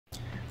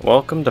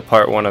Welcome to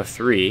part 1 of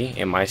 3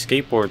 in my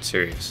skateboard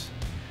series.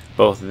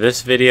 Both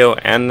this video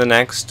and the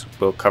next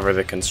will cover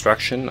the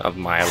construction of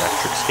my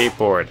electric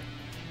skateboard.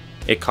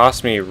 It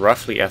cost me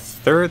roughly a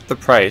third the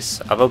price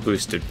of a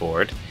boosted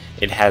board,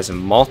 it has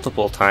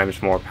multiple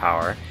times more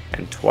power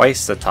and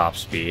twice the top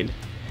speed,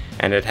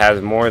 and it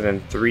has more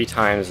than 3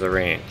 times the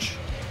range.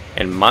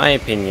 In my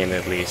opinion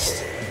at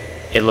least,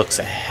 it looks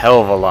a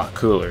hell of a lot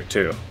cooler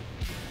too.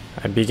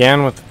 I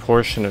began with a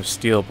portion of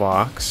steel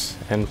box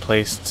and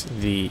placed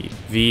the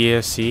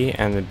VESC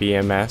and the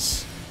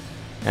BMS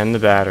and the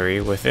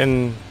battery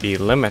within the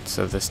limits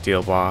of the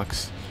steel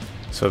box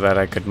so that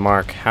I could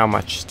mark how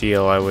much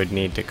steel I would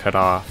need to cut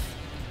off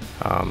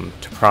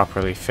to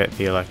properly fit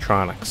the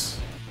electronics.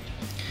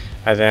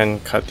 I then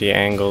cut the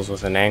angles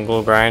with an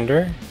angle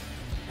grinder,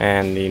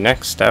 and the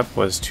next step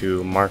was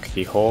to mark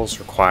the holes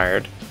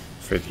required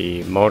for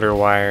the motor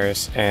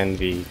wires and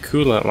the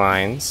coolant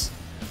lines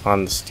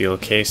on the steel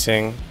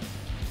casing,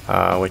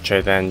 which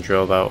I then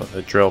drilled out with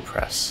a drill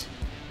press.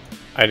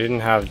 I didn't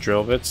have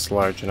drill bits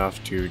large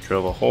enough to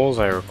drill the holes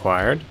I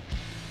required,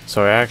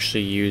 so I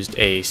actually used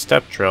a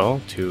step drill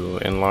to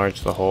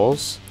enlarge the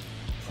holes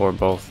for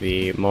both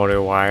the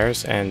motor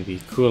wires and the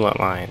coolant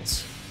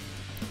lines.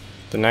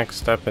 The next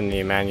step in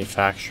the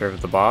manufacture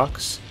of the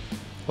box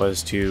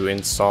was to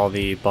install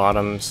the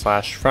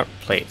bottom/front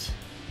plate.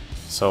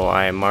 So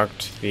I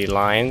marked the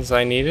lines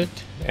I needed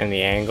and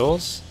the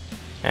angles,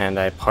 and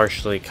I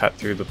partially cut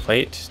through the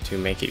plate to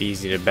make it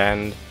easy to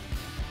bend.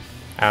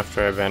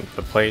 After I bent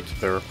the plate to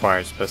the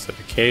required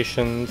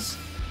specifications,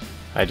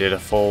 I did a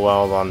full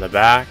weld on the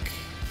back.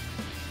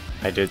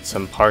 I did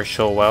some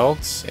partial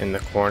welds in the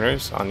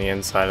corners on the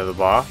inside of the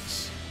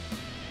box.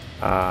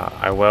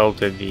 I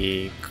welded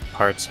the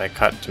parts I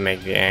cut to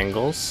make the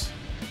angles,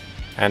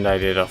 and I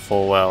did a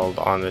full weld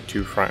on the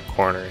 2 front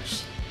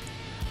corners.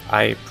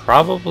 I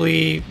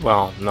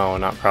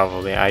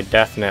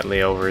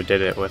definitely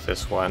overdid it with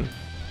this one.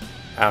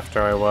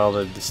 After I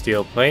welded the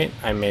steel plate,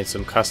 I made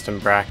some custom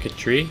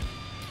bracketry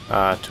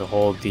to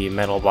hold the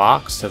metal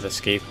box to the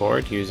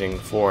skateboard using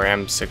 4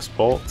 M6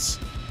 bolts.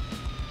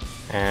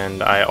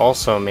 And I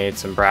also made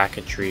some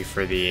bracketry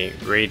for the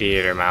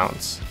radiator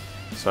mounts.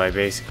 So I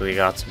basically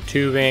got some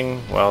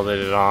tubing, welded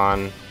it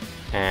on,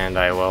 and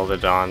I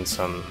welded on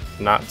some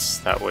nuts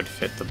that would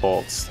fit the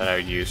bolts that I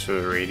would use for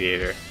the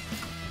radiator.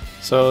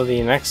 So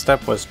the next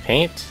step was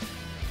paint.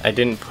 I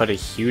didn't put a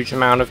huge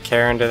amount of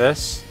care into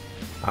this.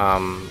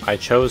 I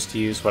chose to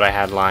use what I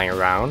had lying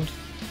around,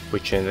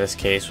 which in this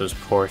case was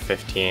Pour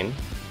 15,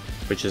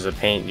 which is a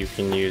paint you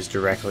can use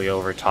directly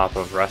over top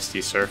of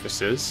rusty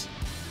surfaces.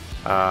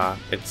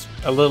 It's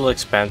a little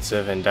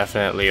expensive and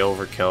definitely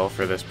overkill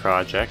for this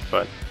project,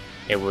 but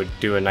it would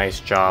do a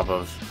nice job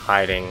of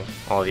hiding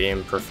all the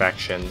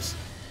imperfections.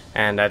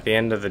 And at the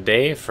end of the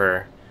day,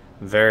 for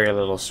very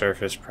little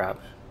surface prep,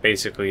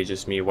 basically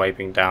just me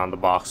wiping down the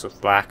box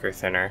with lacquer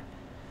thinner,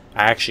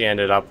 I actually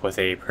ended up with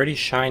a pretty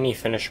shiny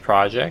finished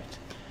project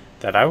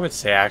that I would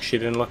say actually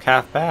didn't look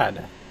half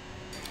bad.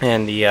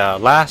 And the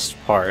last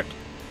part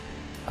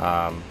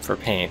for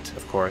paint,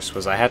 of course,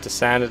 was I had to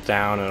sand it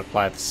down and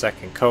apply the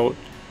second coat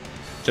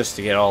just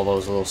to get all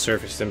those little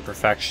surface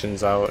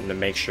imperfections out and to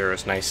make sure it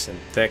was nice and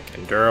thick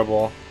and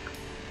durable.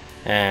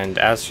 And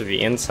as for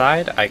the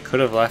inside, I could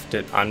have left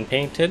it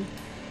unpainted.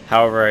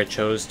 However, I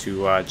chose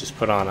to just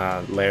put on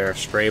a layer of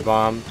spray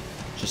balm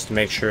just to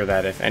make sure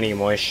that if any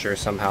moisture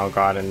somehow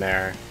got in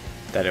there,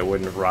 that it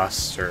wouldn't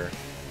rust.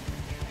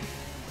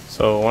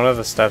 So one of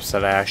the steps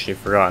that I actually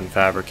forgot in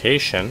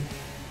fabrication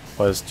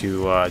was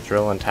to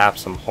drill and tap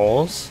some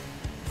holes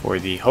for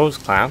the hose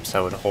clamps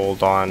that would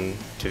hold on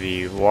to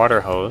the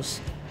water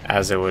hose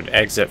as it would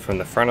exit from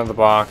the front of the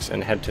box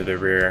and head to the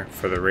rear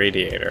for the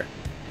radiator.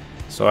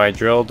 So I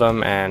drilled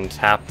them and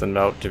tapped them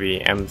out to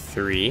be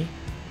M3,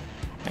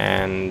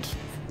 and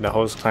the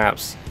hose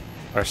clamps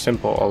are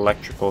simple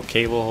electrical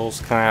cable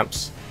hose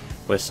clamps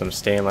with some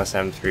stainless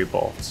M3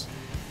 bolts.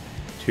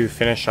 To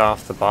finish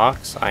off the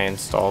box, I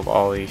installed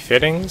all the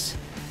fittings,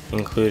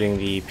 including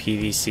the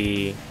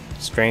PVC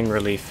strain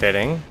relief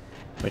fitting,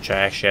 which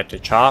I actually had to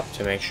chop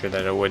to make sure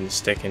that it wouldn't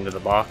stick into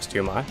the box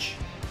too much,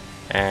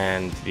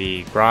 and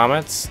the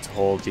grommets to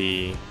hold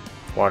the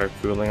water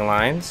cooling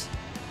lines,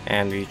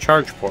 and the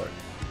charge port.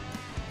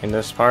 In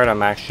this part,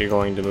 I'm actually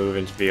going to move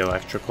into the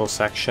electrical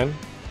section.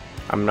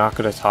 I'm not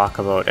going to talk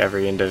about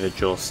every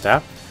individual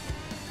step.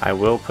 I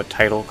will put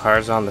title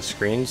cards on the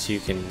screen so you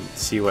can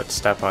see what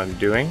step I'm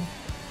doing.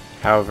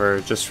 However,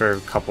 just for a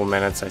couple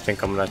minutes, I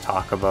think I'm going to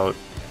talk about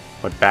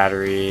what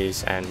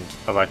batteries and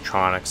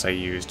electronics I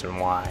used and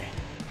why.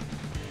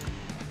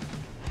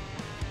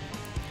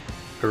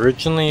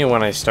 Originally,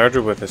 when I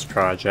started with this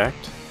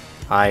project,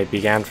 I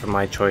began from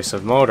my choice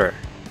of motor.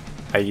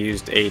 I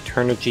used a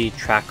Turnigy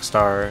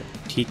Trackstar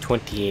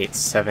T28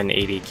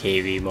 780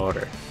 kV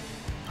motor.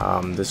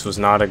 This was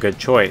not a good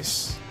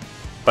choice,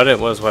 but it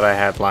was what I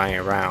had lying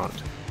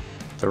around.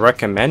 The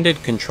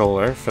recommended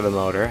controller for the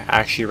motor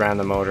actually ran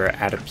the motor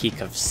at a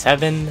peak of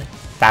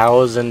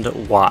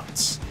 7,000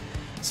 watts,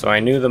 so I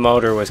knew the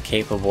motor was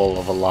capable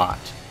of a lot.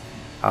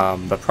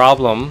 The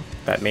problem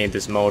that made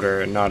this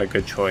motor not a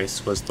good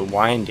choice was the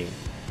winding.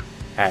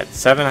 At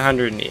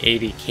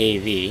 780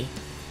 kV,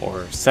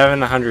 or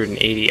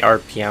 780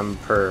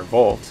 RPM per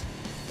volt,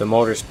 the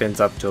motor spins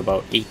up to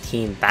about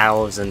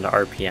 18,000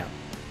 RPM.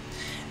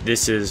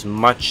 This is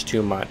much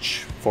too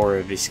much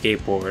for the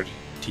skateboard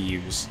to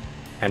use,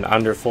 and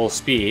under full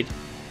speed,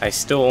 I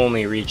still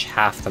only reach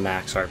half the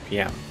max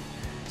RPM.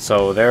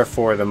 So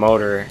therefore the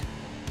motor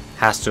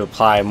has to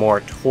apply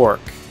more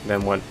torque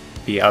than would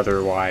be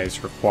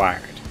otherwise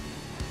required.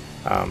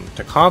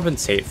 To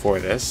compensate for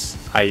this,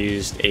 I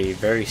used a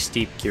very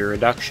steep gear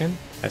reduction,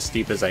 as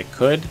steep as I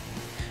could,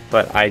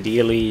 but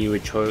ideally you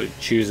would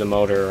choose a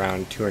motor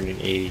around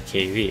 280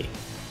 kV.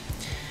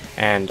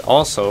 And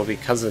also,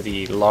 because of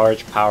the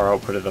large power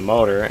output of the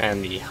motor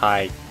and the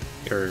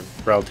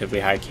relatively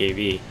high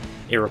kV,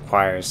 it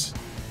requires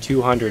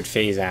 200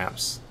 phase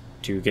amps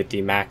to get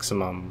the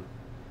maximum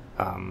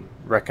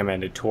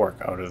recommended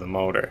torque out of the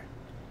motor,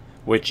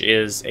 which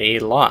is a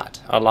lot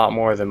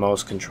more than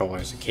most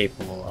controllers are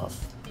capable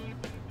of.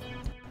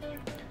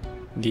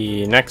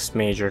 The next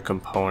major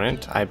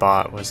component I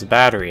bought was the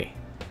battery.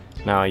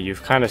 Now,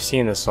 you've kind of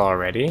seen this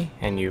already,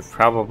 and you've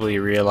probably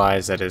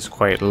realized that it's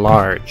quite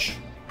large.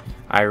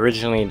 I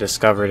originally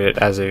discovered it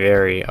as a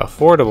very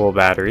affordable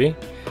battery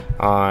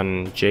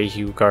on J.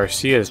 Hugh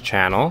Garcia's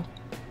channel.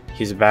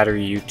 He's a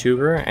battery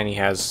YouTuber, and he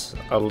has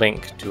a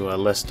link to a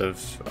list of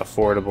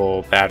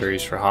affordable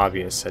batteries for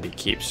hobbyists that he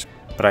keeps.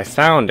 But I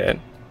found it,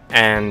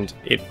 and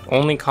it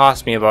only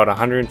cost me about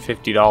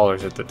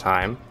 $150 at the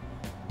time.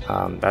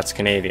 That's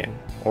Canadian,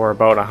 or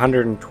about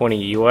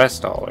 120 US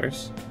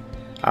dollars,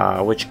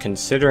 which,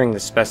 considering the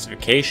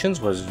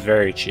specifications, was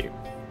very cheap.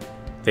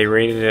 They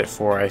rated it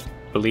for, I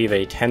believe,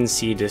 a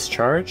 10C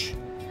discharge,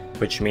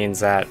 which means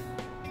that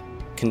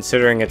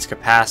considering its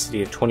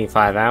capacity of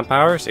 25 amp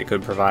hours, it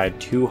could provide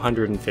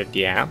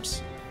 250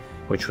 amps,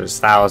 which was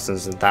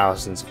thousands and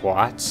thousands of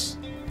watts.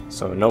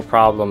 So no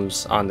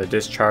problems on the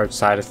discharge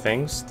side of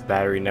things. The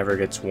battery never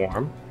gets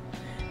warm,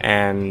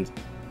 and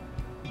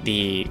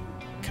the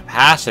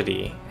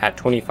capacity at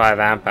 25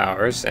 amp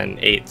hours and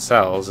 8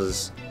 cells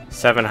is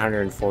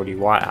 740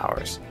 watt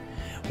hours,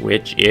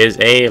 which is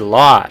a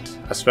lot,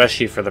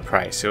 especially for the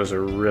price. It was a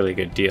really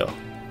good deal.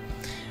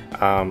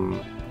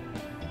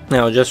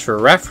 Now, just for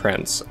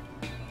reference,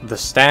 the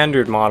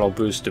standard model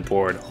boosted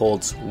board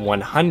holds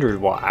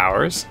 100 watt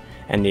hours,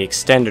 and the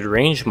extended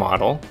range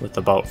model, with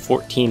about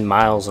 14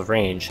 miles of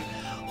range,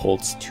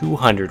 holds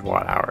 200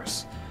 watt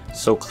hours.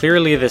 So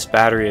clearly this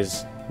battery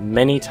is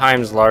many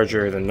times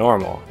larger than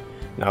normal.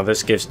 Now,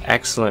 this gives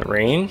excellent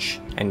range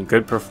and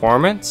good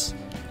performance,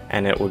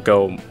 and it would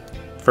go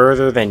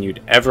further than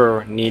you'd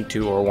ever need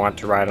to or want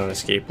to ride on a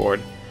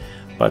skateboard,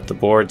 but the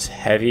board's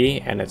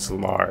heavy and it's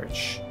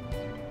large.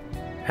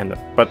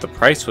 But the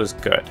price was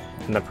good,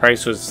 and the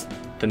price was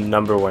the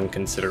 #1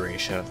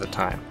 consideration at the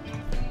time.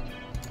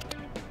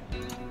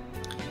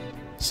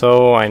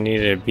 So I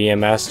needed a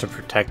BMS to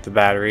protect the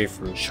battery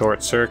from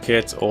short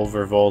circuits,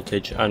 over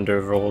voltage,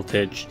 under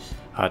voltage,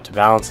 to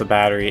balance the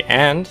battery,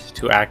 and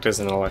to act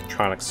as an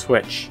electronic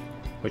switch,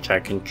 which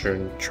I can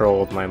control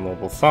with my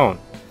mobile phone.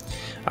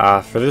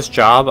 For this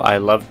job, I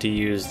love to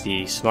use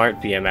the smart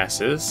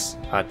BMSs,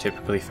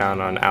 typically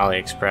found on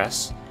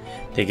AliExpress.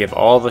 They give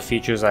all the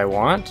features I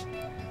want,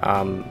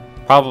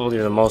 probably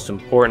the most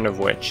important of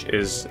which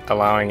is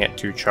allowing it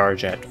to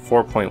charge at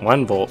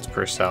 4.1 volts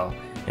per cell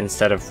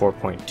instead of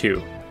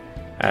 4.2,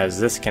 as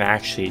this can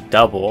actually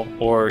double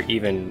or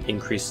even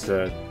increase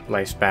the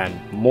lifespan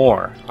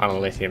more on a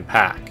lithium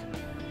pack.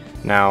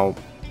 Now,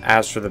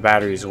 as for the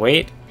battery's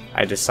weight,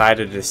 I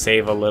decided to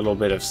save a little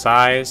bit of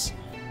size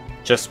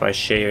just by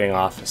shaving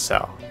off a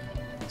cell,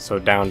 so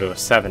down to a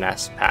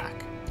 7S pack.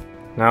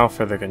 Now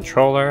for the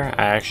controller,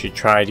 I actually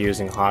tried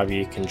using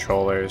hobby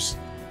controllers.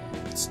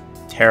 It's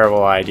a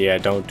terrible idea,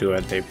 don't do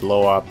it, they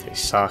blow up, they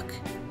suck.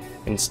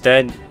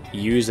 Instead,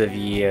 use a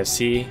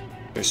VESC.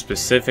 They're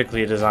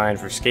specifically designed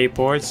for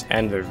skateboards,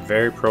 and they're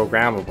very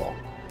programmable.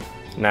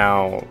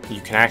 Now,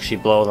 you can actually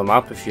blow them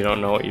up if you don't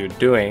know what you're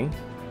doing.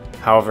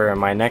 However, in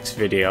my next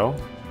video,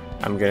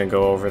 I'm going to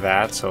go over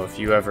that, so if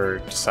you ever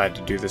decide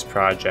to do this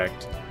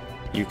project,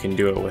 you can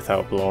do it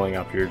without blowing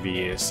up your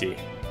VESC.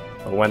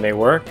 But when they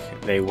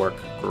work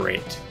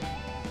great.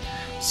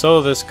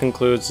 So this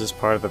concludes this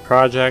part of the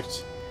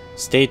project.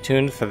 Stay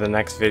tuned for the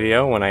next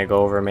video when I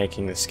go over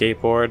making the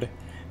skateboard,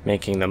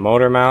 making the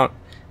motor mount,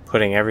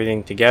 putting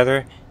everything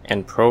together,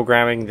 and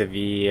programming the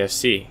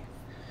VESC.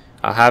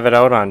 I'll have it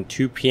out on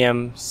 2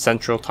 p.m.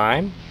 Central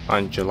Time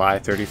on July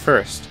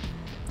 31st,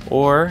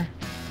 or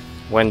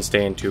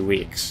Wednesday in 2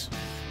 weeks.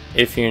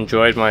 If you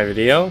enjoyed my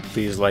video,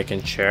 please like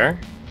and share.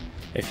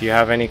 If you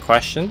have any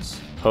questions,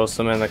 post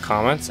them in the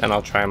comments and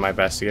I'll try my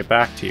best to get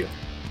back to you.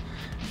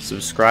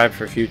 Subscribe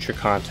for future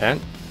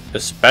content,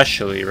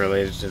 especially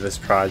related to this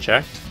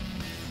project.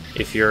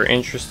 If you're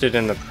interested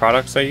in the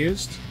products I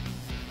used,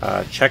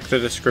 check the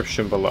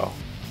description below.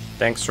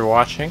 Thanks for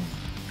watching.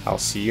 I'll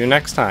see you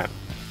next time.